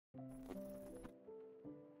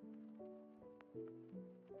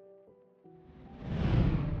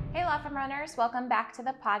law firm owners, welcome back to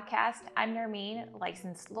the podcast. I'm Nermeen,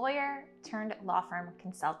 licensed lawyer turned law firm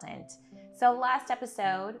consultant. So last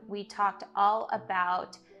episode, we talked all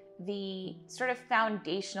about the sort of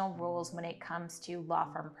foundational rules when it comes to law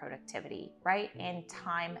firm productivity, right? And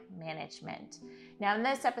time management. Now in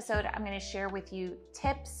this episode, I'm going to share with you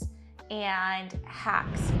tips and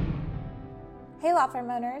hacks. Hey law firm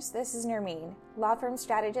owners, this is Nermeen, law firm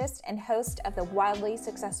strategist and host of the Wildly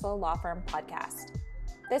Successful Law Firm podcast.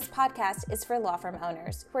 This podcast is for law firm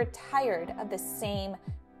owners who are tired of the same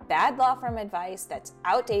bad law firm advice that's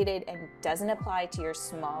outdated and doesn't apply to your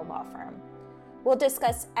small law firm. We'll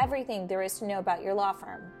discuss everything there is to know about your law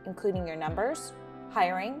firm, including your numbers,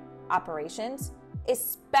 hiring, operations,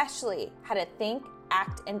 especially how to think,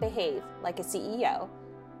 act, and behave like a CEO,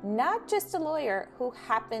 not just a lawyer who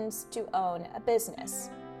happens to own a business.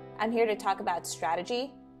 I'm here to talk about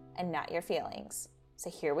strategy and not your feelings. So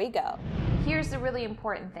here we go. Here's the really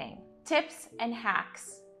important thing. Tips and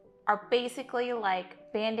hacks are basically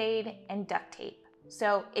like Band-Aid and duct tape.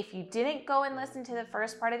 So if you didn't go and listen to the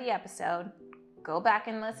first part of the episode, go back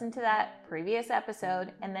and listen to that previous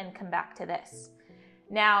episode and then come back to this.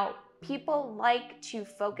 Now, people like to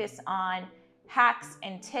focus on hacks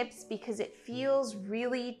and tips because it feels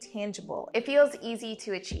really tangible. It feels easy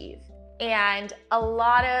to achieve. And a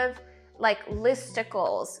lot of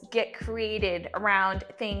listicles get created around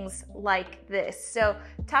things like this. So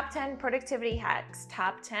top 10 productivity hacks,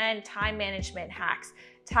 top 10 time management hacks,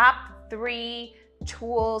 top 3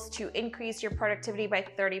 tools to increase your productivity by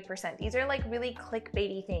 30%. These are like really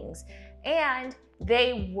clickbaity things. And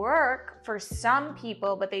they work for some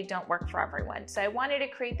people, but they don't work for everyone. So I wanted to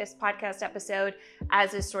create this podcast episode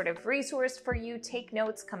as a sort of resource for you. Take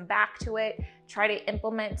notes, come back to it, try to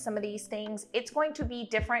implement some of these things. It's going to be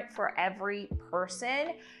different for every person.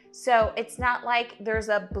 So it's not like there's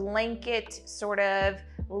a blanket sort of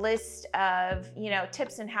list of,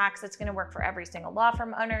 tips and hacks that's going to work for every single law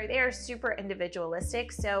firm owner. They are super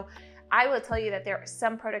individualistic. So I will tell you that there are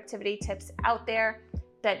some productivity tips out there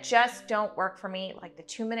that just don't work for me, like the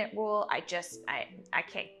 2-minute rule. I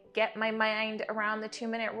can't get my mind around the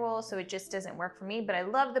 2-minute rule, so it just doesn't work for me, but I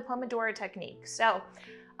love the Pomodoro technique. So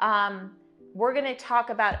we're gonna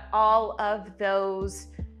talk about all of those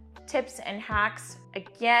tips and hacks.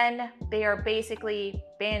 Again, they are basically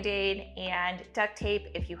Band-Aid and duct tape.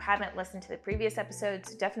 If you haven't listened to the previous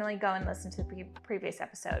episodes, definitely go and listen to the previous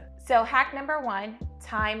episode. So hack number 1,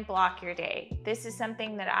 time block your day. This is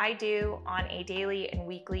something that I do on a daily and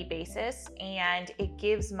weekly basis, and it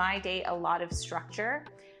gives my day a lot of structure.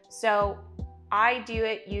 So I do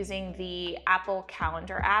it using the Apple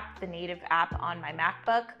Calendar app, the native app on my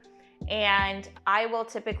MacBook. And I will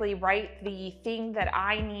typically write the thing that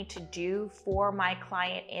I need to do for my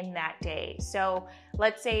client in that day. So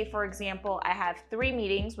let's say, for example, I have 3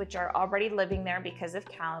 meetings, which are already living there because of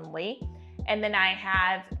Calendly. And then I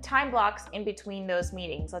have time blocks in between those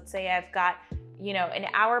meetings. Let's say I've got, an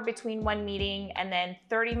hour between one meeting and then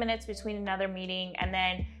 30 minutes between another meeting. And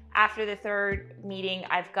then after the third meeting,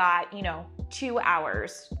 I've got, 2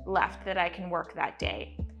 hours left that I can work that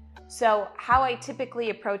day. So how I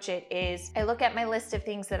typically approach it is I look at my list of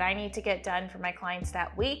things that I need to get done for my clients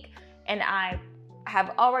that week, and I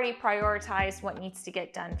have already prioritized what needs to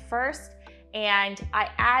get done first, and I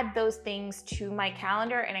add those things to my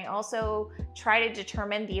calendar, and I also try to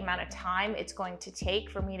determine the amount of time it's going to take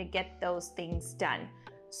for me to get those things done.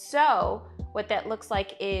 So what that looks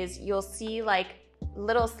like is you'll see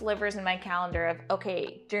little slivers in my calendar of,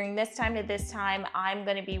 okay, during this time to this time, I'm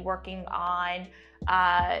going to be working on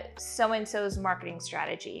so-and-so's marketing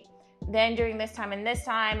strategy. Then during this time and this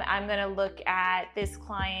time, I'm going to look at this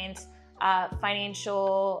client's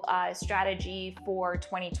financial strategy for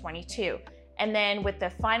 2022. And then with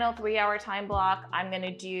the final 3-hour time block, I'm going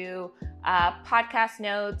to do podcast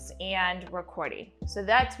notes and recording. So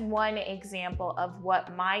that's one example of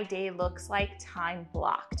what my day looks like time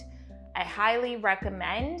blocked. I highly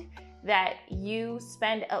recommend that you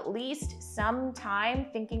spend at least some time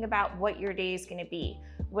thinking about what your day is going to be.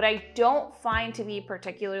 What I don't find to be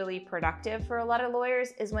particularly productive for a lot of lawyers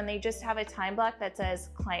is when they just have a time block that says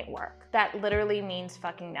client work. That literally means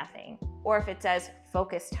fucking nothing. Or if it says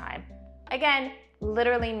focus time. Again,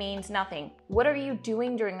 literally means nothing. What are you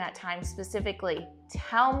doing during that time specifically?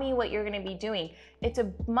 Tell me what you're going to be doing. It's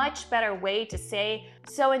a much better way to say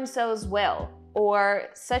so-and-so's will, or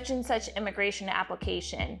such and such immigration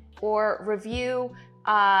application, or review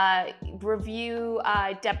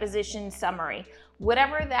deposition summary.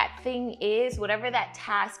 whatever that thing is, whatever that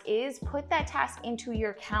task is, put that task into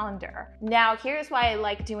your calendar. Now, here's why I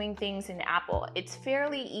like doing things in Apple. It's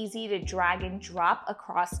fairly easy to drag and drop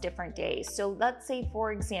across different days. So let's say,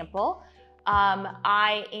 for example,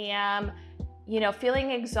 I am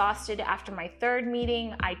feeling exhausted after my third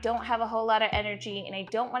meeting. I don't have a whole lot of energy and I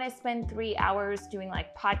don't want to spend 3 hours doing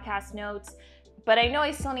like podcast notes, but I know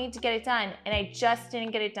I still need to get it done and I just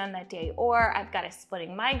didn't get it done that day. Or I've got a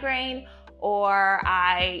splitting migraine, or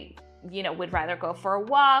I would rather go for a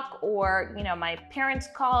walk, or my parents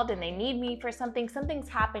called and they need me for something's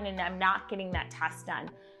happened and I'm not getting that task done.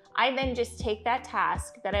 I then just take that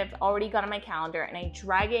task that I've already got on my calendar and I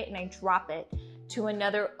drag it and I drop it to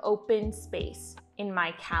another open space in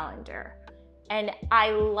my calendar. And I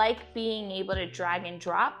like being able to drag and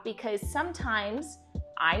drop because sometimes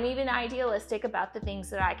I'm even idealistic about the things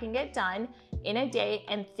that I can get done in a day,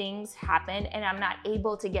 and things happen and I'm not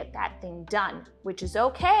able to get that thing done, which is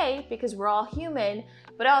okay because we're all human,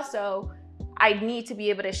 but also I need to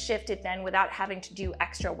be able to shift it then without having to do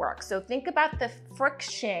extra work. So think about the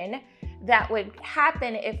friction that would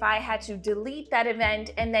happen if I had to delete that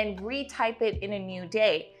event and then retype it in a new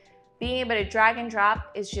day. Being able to drag and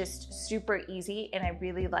drop is just super easy, and I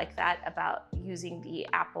really like that about using the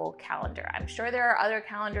Apple Calendar. I'm sure there are other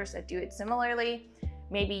calendars that do it similarly.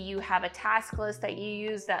 Maybe you have a task list that you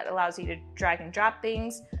use that allows you to drag and drop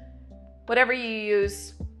things. Whatever you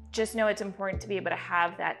use, just know it's important to be able to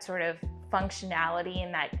have that sort of functionality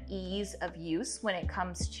and that ease of use when it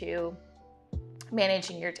comes to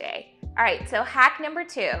managing your day. All right, so hack number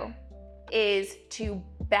 2 is to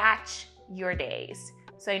batch your days.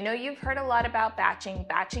 So I know you've heard a lot about batching.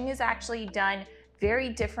 Batching is actually done very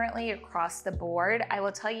differently across the board. I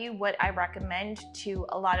will tell you what I recommend to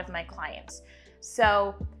a lot of my clients.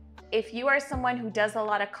 So if you are someone who does a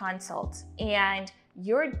lot of consults and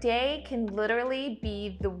your day can literally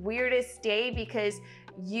be the weirdest day because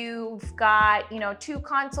you've got 2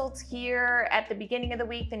 consults here at the beginning of the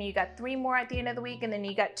week, then you got 3 more at the end of the week, and then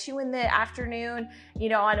you got 2 in the afternoon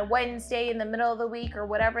on a Wednesday in the middle of the week or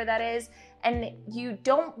whatever that is, and you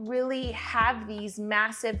don't really have these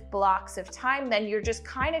massive blocks of time, then you're just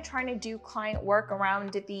kind of trying to do client work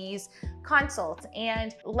around these consults.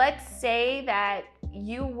 And let's say that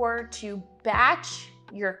you were to batch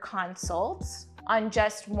your consults on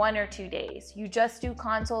just 1 or 2 days. You just do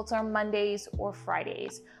consults on Mondays or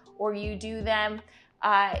Fridays, or you do them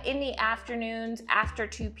in the afternoons after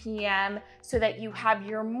 2 p.m. so that you have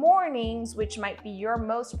your mornings, which might be your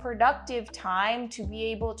most productive time to be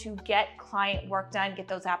able to get client work done, get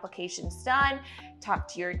those applications done, talk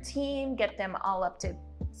to your team, get them all up to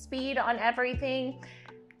speed on everything.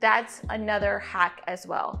 That's another hack as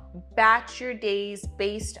well. Batch your days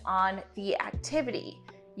based on the activity.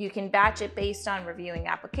 You can batch it based on reviewing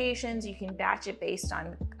applications. You can batch it based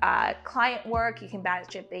on client work. You can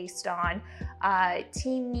batch it based on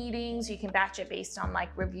team meetings. You can batch it based on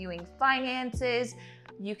reviewing finances.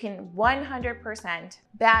 You can 100%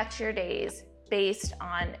 batch your days based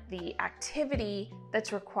on the activity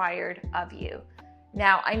that's required of you.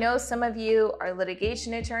 Now, I know some of you are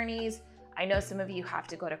litigation attorneys. I know some of you have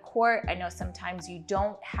to go to court. I know sometimes you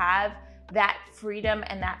don't have that freedom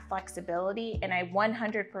and that flexibility, and I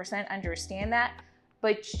 100% understand that,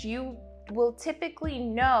 but you will typically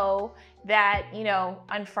know that,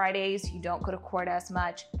 on Fridays you don't go to court as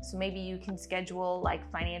much, so maybe you can schedule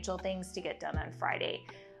financial things to get done on Friday.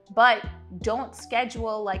 But don't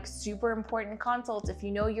schedule super important consults if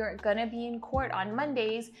you know you're gonna be in court on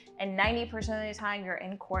Mondays and 90% of the time you're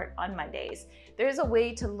in court on Mondays. There's a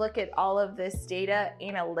way to look at all of this data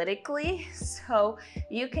analytically, so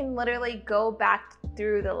you can literally go back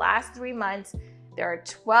through the last 3 months. There are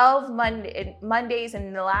 12 Mondays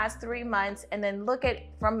in the last 3 months, and then look at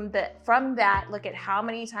from that, look at how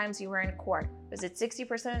many times you were in court. Was it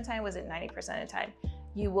 60% of the time? Was it 90% of the time?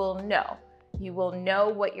 You will know. You will know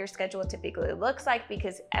what your schedule typically looks like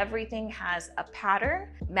because everything has a pattern.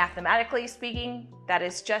 Mathematically speaking, that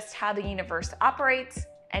is just how the universe operates.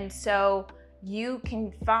 And so you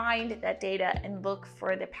can find that data and look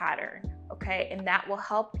for the pattern, okay? And that will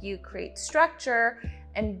help you create structure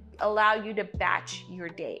and allow you to batch your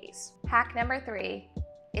days. Hack number 3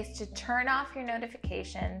 is to turn off your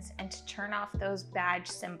notifications and to turn off those badge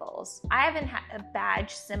symbols. I haven't had a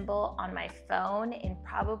badge symbol on my phone in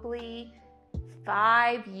probably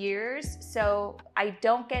 5 years, so I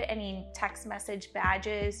don't get any text message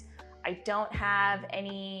badges. I don't have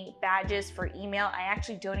any badges for email. I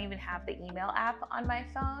actually don't even have the email app on my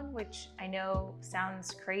phone, which I know sounds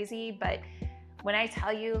crazy, but when I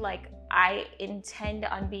tell you I intend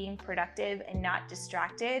on being productive and not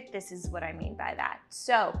distracted, this is what I mean by that.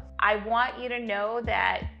 So I want you to know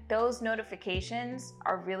that those notifications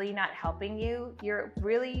are really not helping you. You're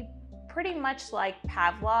really pretty much like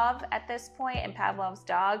Pavlov at this point, and Pavlov's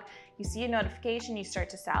dog. You see a notification, you start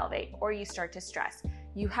to salivate or you start to stress.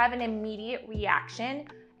 You have an immediate reaction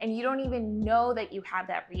and you don't even know that you have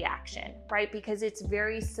that reaction, right? Because it's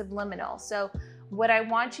very subliminal. So what I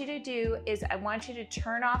want you to do is I want you to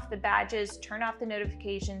turn off the badges, turn off the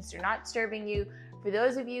notifications. They're not serving you. For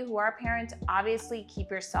those of you who are parents, obviously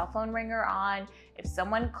keep your cell phone ringer on. If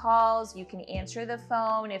someone calls, you can answer the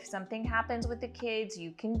phone. If something happens with the kids,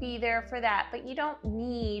 you can be there for that. But you don't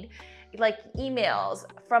need like emails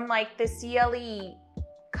from like the CLE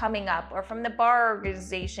coming up, or from the bar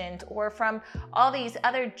organizations, or from all these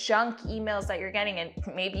other junk emails that you're getting. And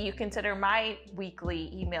maybe you consider my weekly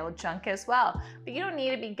email junk as well, but you don't need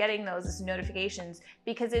to be getting those as notifications,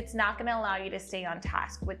 because it's not going to allow you to stay on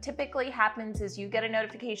task. What typically happens is you get a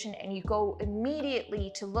notification and you go immediately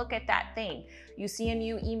to look at that thing. You see a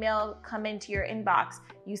new email come into your inbox,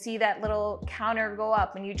 you see that little counter go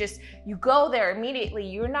up, and you go there immediately.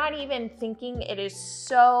 You're not even thinking. It is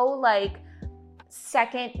so like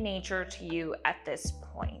second nature to you at this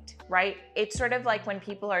point, right? It's sort of like when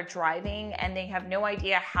people are driving and they have no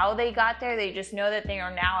idea how they got there. They just know that they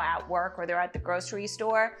are now at work or they're at the grocery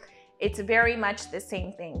store. It's very much the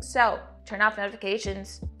same thing. So turn off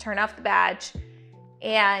notifications, turn off the badge.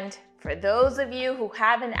 And for those of you who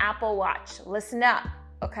have an Apple Watch, listen up,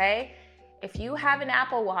 okay? If you have an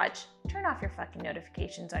Apple Watch, turn off your fucking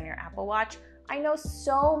notifications on your Apple Watch. I know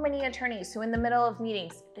so many attorneys who in the middle of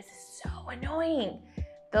meetings, this is so annoying.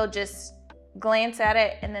 They'll just glance at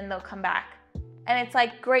it and then they'll come back. And it's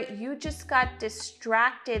like, great, you just got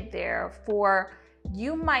distracted there for,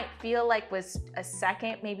 you might feel like was a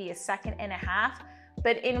second, maybe a second and a half,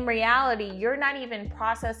 but in reality, you're not even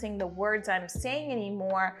processing the words I'm saying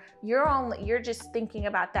anymore. You're just thinking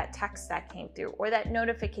about that text that came through, or that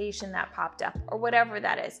notification that popped up, or whatever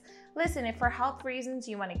that is. Listen, if for health reasons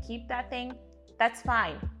you want to keep that thing, that's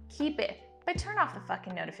fine, keep it, but turn off the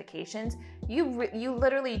fucking notifications. You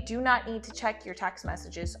literally do not need to check your text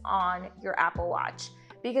messages on your Apple Watch,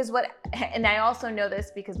 because and I also know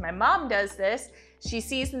this because my mom does this. She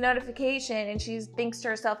sees the notification and she thinks to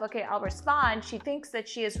herself, okay, I'll respond. She thinks that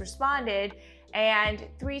she has responded, and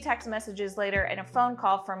 3 text messages later and a phone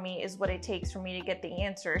call from me is what it takes for me to get the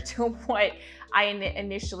answer to what I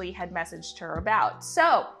initially had messaged her about.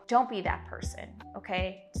 So don't be that person,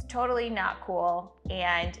 okay? It's totally not cool,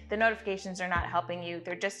 and the notifications are not helping you.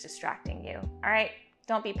 They're just distracting you, all right?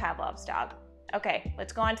 Don't be Pavlov's dog. Okay,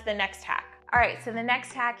 let's go on to the next hack. All right, so the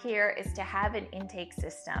next hack here is to have an intake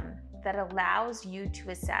system that allows you to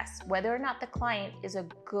assess whether or not the client is a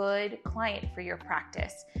good client for your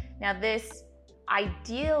practice. Now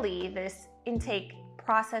ideally, this intake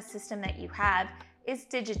process system that you have is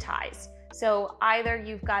digitized. So either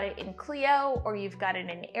you've got it in Clio or you've got it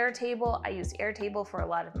in Airtable. I use Airtable for a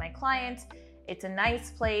lot of my clients. It's a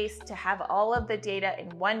nice place to have all of the data in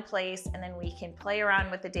one place, and then we can play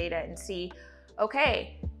around with the data and see,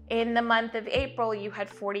 okay, in the month of April, you had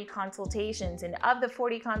 40 consultations, and of the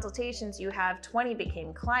 40 consultations, you have 20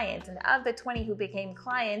 became clients, and of the 20 who became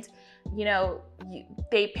clients,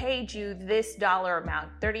 they paid you this dollar amount,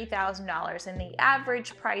 $30,000, and the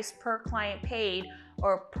average price per client paid,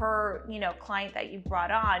 or per client that you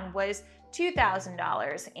brought on, was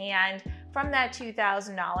 $2,000, and from that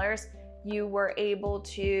 $2,000, you were able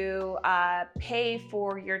to pay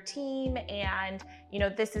for your team, and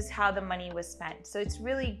this is how the money was spent. So it's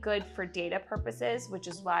really good for data purposes, which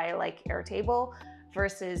is why I like Airtable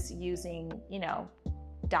versus using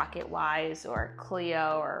DocketWise or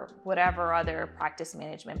Clio or whatever other practice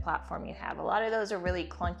management platform you have. A lot of those are really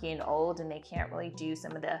clunky and old, and they can't really do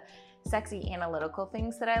some of the sexy analytical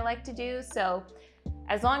things that I like to do. So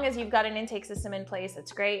as long as you've got an intake system in place,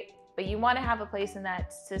 that's great. But you want to have a place in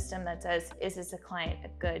that system that says, is this a client a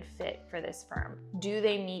good fit for this firm? Do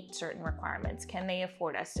they meet certain requirements? Can they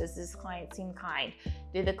afford us? Does this client seem kind?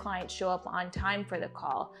 Did the client show up on time for the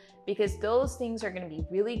call? Because those things are going to be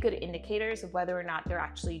really good indicators of whether or not they're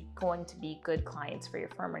actually going to be good clients for your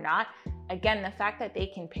firm or not. Again, the fact that they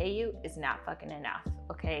can pay you is not fucking enough,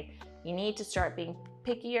 okay? You need to start being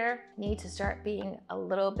pickier, need to start being a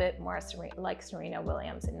little bit more like Serena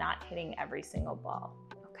Williams and not hitting every single ball.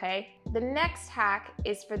 Okay. The next hack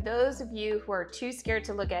is for those of you who are too scared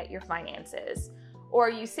to look at your finances, or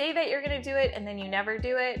you say that you're going to do it and then you never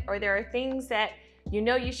do it, or there are things that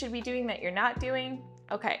you should be doing that you're not doing.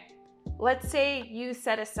 Okay. Let's say you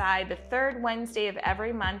set aside the 3rd Wednesday of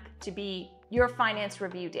every month to be your finance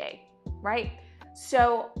review day, right?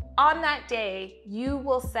 So on that day, you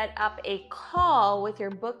will set up a call with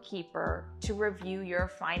your bookkeeper to review your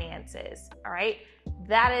finances, all right?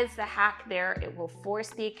 That is the hack there. It will force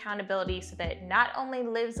the accountability so that it not only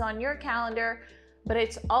lives on your calendar, but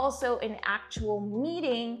it's also an actual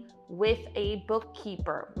meeting with a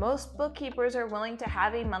bookkeeper. Most bookkeepers are willing to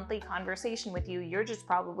have a monthly conversation with you. You're just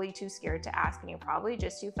probably too scared to ask, and you're probably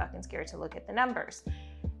just too fucking scared to look at the numbers.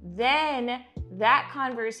 Then that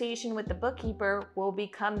conversation with the bookkeeper will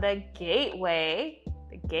become the gateway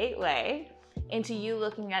into you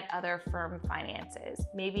looking at other firm finances.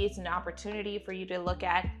 Maybe it's an opportunity for you to look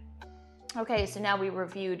at, okay, so now we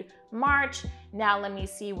reviewed March. Now let me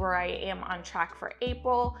see where I am on track for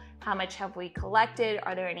April. How much have we collected?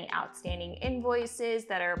 Are there any outstanding invoices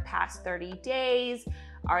that are past 30 days?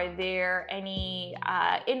 Are there any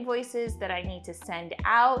invoices that I need to send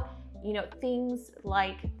out? You know, things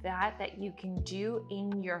like that you can do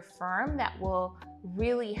in your firm that will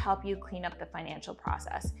really help you clean up the financial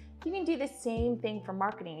process. You can do the same thing for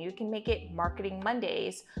marketing. You can make it Marketing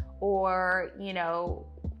Mondays, or, you know,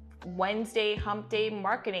 Wednesday hump day,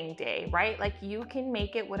 marketing day, right? Like, you can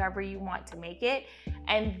make it whatever you want to make it.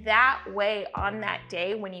 And that way, on that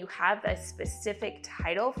day, when you have a specific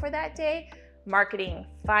title for that day, marketing,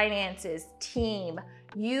 finances, team,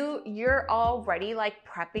 you're already like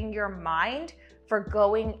prepping your mind for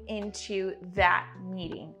going into that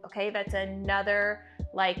meeting. Okay, that's another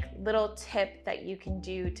like little tip that you can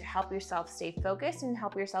do to help yourself stay focused and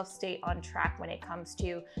help yourself stay on track when it comes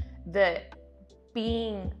to the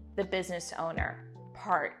being the business owner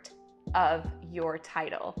part of your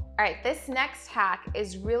title. All right, this next hack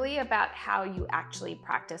is really about how you actually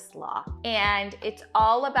practice law. And it's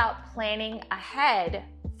all about planning ahead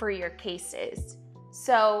for your cases.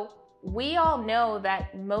 So we all know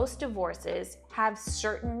that most divorces have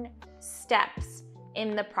certain steps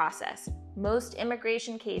in the process. Most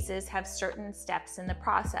immigration cases have certain steps in the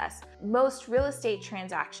process. Most real estate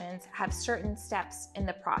transactions have certain steps in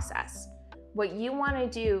the process. What you want to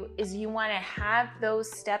do is you want to have those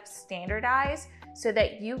steps standardized so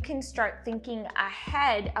that you can start thinking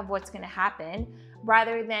ahead of what's going to happen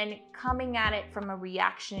rather than coming at it from a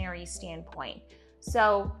reactionary standpoint.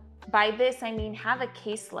 So by this, I mean, have a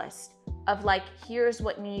case list of like, here's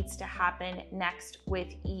what needs to happen next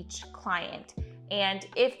with each client. And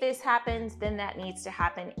if this happens, then that needs to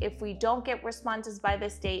happen. If we don't get responses by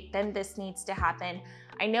this date, then this needs to happen.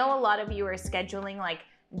 I know a lot of you are scheduling like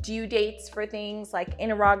due dates for things like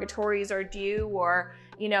interrogatories are due, or,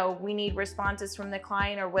 you know, we need responses from the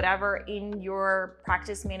client or whatever in your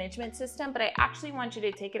practice management system. But I actually want you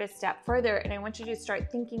to take it a step further, and I want you to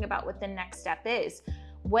start thinking about what the next step is.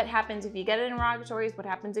 What happens if you get interrogatories? What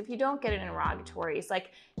happens if you don't get interrogatories?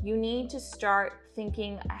 Like, you need to start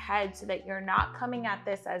thinking ahead so that you're not coming at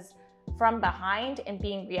this as from behind and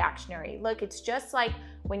being reactionary. Look, it's just like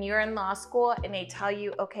when you're in law school and they tell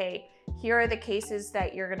you, okay, here are the cases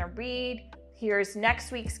that you're gonna read. Here's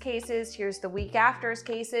next week's cases. Here's the week after's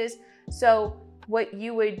cases. So what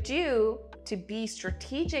you would do to be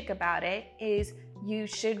strategic about it is you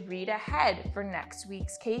should read ahead for next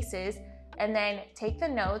week's cases and then take the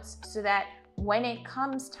notes so that when it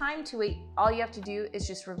comes time to it, all you have to do is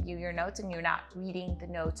just review your notes and you're not reading the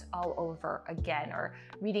notes all over again or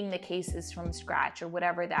reading the cases from scratch or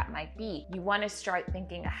whatever that might be. You want to start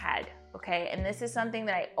thinking ahead, okay? And this is something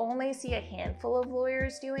that I only see a handful of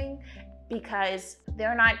lawyers doing because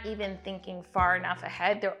they're not even thinking far enough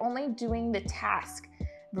ahead. They're only doing the task,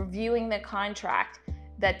 reviewing the contract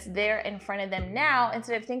that's there in front of them now,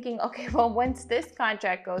 instead of thinking, okay, well, once this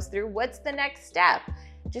contract goes through, what's the next step?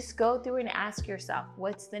 Just go through and ask yourself,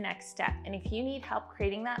 what's the next step? And if you need help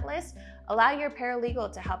creating that list, allow your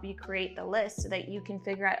paralegal to help you create the list so that you can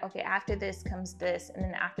figure out, okay, after this comes this, and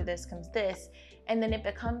then after this comes this. And then it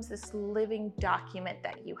becomes this living document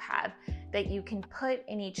that you have that you can put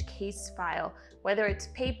in each case file, whether it's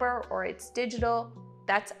paper or it's digital,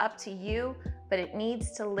 that's up to you, but it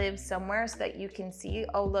needs to live somewhere so that you can see,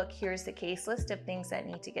 oh, look, here's the case list of things that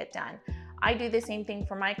need to get done. I do the same thing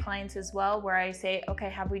for my clients as well, where I say, okay,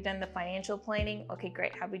 have we done the financial planning? Okay,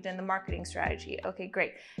 great. Have we done the marketing strategy? Okay,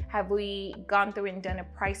 great. Have we gone through and done a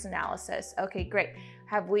price analysis? Okay, great.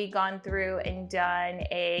 Have we gone through and done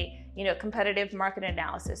a, competitive market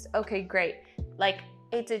analysis? Okay, great. Like,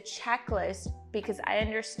 it's a checklist because I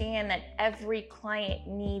understand that every client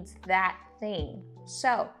needs that thing.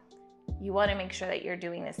 So you want to make sure that you're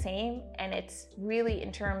doing the same. And it's really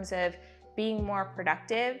in terms of being more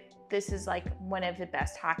productive. This is like one of the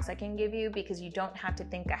best hacks I can give you because you don't have to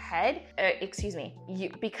think ahead.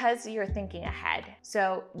 Because you're thinking ahead.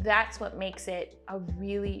 So that's what makes it a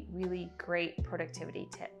really, really great productivity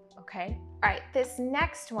tip. Okay. All right. This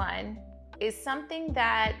next one is something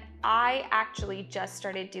that I actually just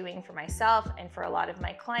started doing for myself and for a lot of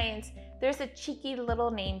my clients. There's a cheeky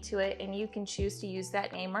little name to it, and you can choose to use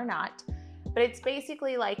that name or not. But it's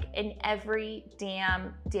basically like an every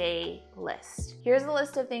damn day list. Here's a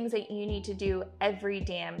list of things that you need to do every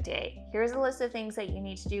damn day. Here's a list of things that you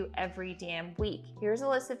need to do every damn week. Here's a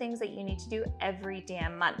list of things that you need to do every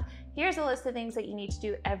damn month. Here's a list of things that you need to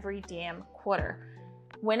do every damn quarter.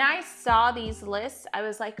 When I saw these lists, I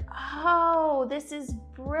was like, oh, this is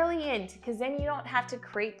brilliant, because then you don't have to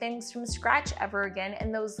create things from scratch ever again,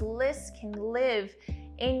 and those lists can live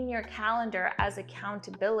in your calendar as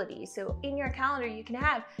accountability. So in your calendar, you can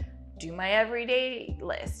have do my everyday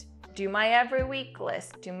list, do my every week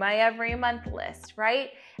list, do my every month list,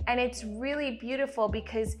 right? And it's really beautiful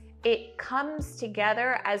because it comes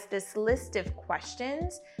together as this list of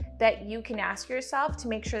questions that you can ask yourself to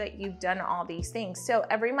make sure that you've done all these things. So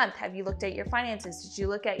every month, have you looked at your finances? Did you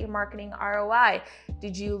look at your marketing ROI?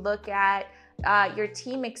 Did you look at your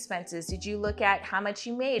team expenses? Did you look at how much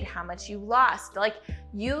you made, how much you lost? Like,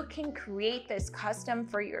 you can create this custom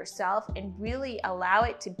for yourself and really allow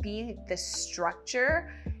it to be the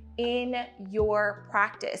structure in your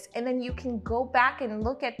practice. And then you can go back and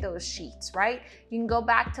look at those sheets, right? You can go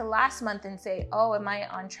back to last month and say, oh, am I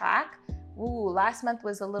on track? Ooh, last month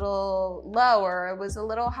was a little low, or it was a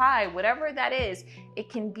little high, whatever that is, it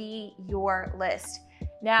can be your list.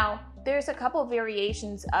 Now, there's a couple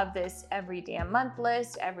variations of this every damn month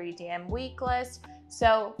list, every damn week list.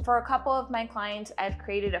 So for a couple of my clients, I've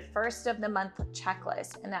created a first of the month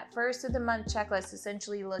checklist. And that first of the month checklist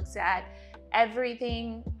essentially looks at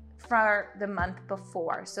everything for the month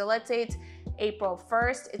before. So let's say it's April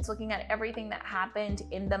 1st, it's looking at everything that happened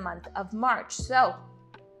in the month of March. So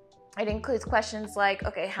it includes questions like,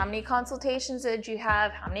 okay, how many consultations did you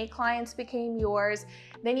have? How many clients became yours?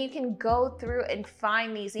 Then you can go through and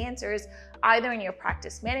find these answers either in your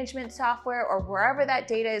practice management software or wherever that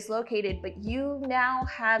data is located, but you now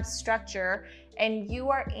have structure and you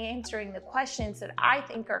are answering the questions that I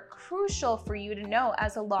think are crucial for you to know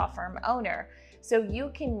as a law firm owner. So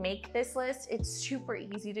you can make this list. It's super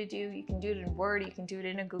easy to do. You can do it in Word, you can do it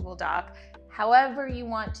in a Google Doc. However you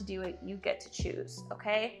want to do it, you get to choose,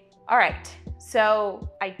 okay? All right, so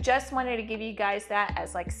I just wanted to give you guys that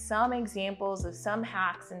as like some examples of some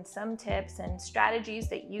hacks and some tips and strategies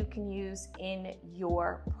that you can use in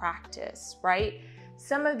your practice, right?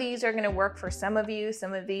 Some of these are gonna work for some of you,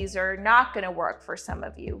 some of these are not gonna work for some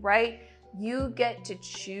of you, right? You get to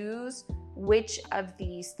choose which of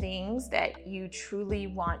these things that you truly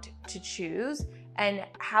want to choose and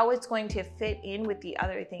how it's going to fit in with the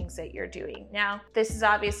other things that you're doing. Now, this is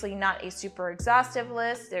obviously not a super exhaustive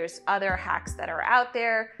list. There's other hacks that are out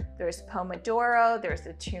there. There's Pomodoro, there's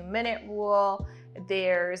the 2-minute rule,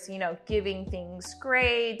 there's, giving things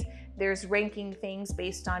grades, there's ranking things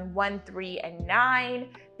based on 1, 3, and 9,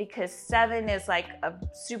 because 7 is like a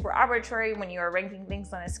super arbitrary when you are ranking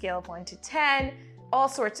things on a scale of 1 to 10. All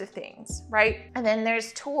sorts of things, right? And then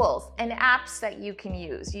there's tools and apps that you can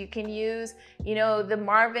use. You can use, the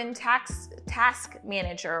Marvin Task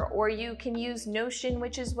Manager, or you can use Notion,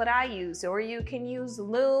 which is what I use, or you can use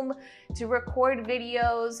Loom to record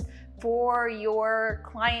videos for your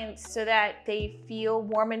clients so that they feel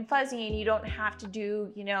warm and fuzzy and you don't have to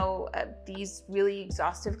do, these really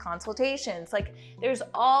exhaustive consultations. Like, there's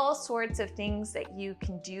all sorts of things that you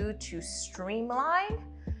can do to streamline,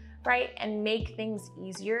 right, and make things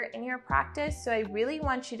easier in your practice. So I really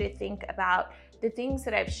want you to think about the things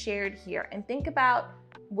that I've shared here and think about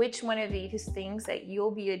which one of these things that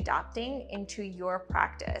you'll be adopting into your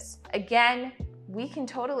practice. Again, we can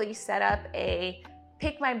totally set up a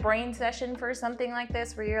pick my brain session for something like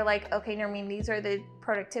this where you're like, okay, Nermeen, these are the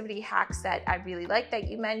productivity hacks that I really like that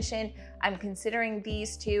you mentioned. I'm considering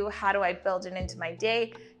these two. How do I build it into my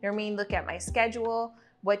day? Nermeen, look at my schedule.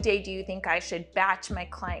 What day do you think I should batch my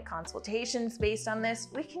client consultations based on this?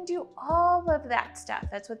 We can do all of that stuff.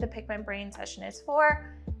 That's what the Pick My Brain session is for.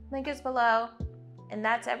 Link is below. And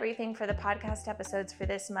that's everything for the podcast episodes for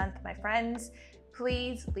this month, my friends.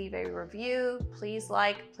 Please leave a review. Please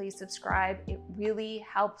like, please subscribe. It really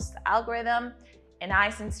helps the algorithm, and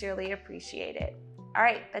I sincerely appreciate it. All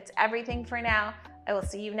right, that's everything for now. I will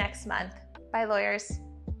see you next month. Bye, lawyers.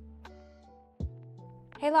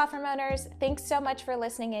 Hey, law firm owners. Thanks so much for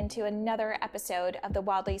listening in to another episode of the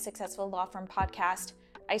Wildly Successful Law Firm Podcast.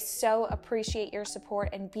 I so appreciate your support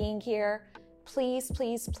and being here. Please,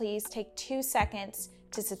 please, please take 2 seconds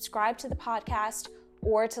to subscribe to the podcast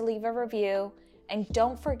or to leave a review. And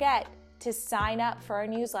don't forget to sign up for our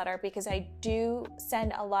newsletter, because I do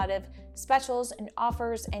send a lot of specials and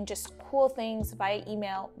offers and just cool things via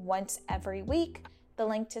email once every week. The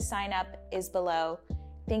link to sign up is below.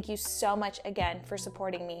 Thank you so much again for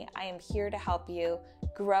supporting me. I am here to help you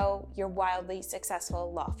grow your wildly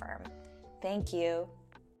successful law firm. Thank you.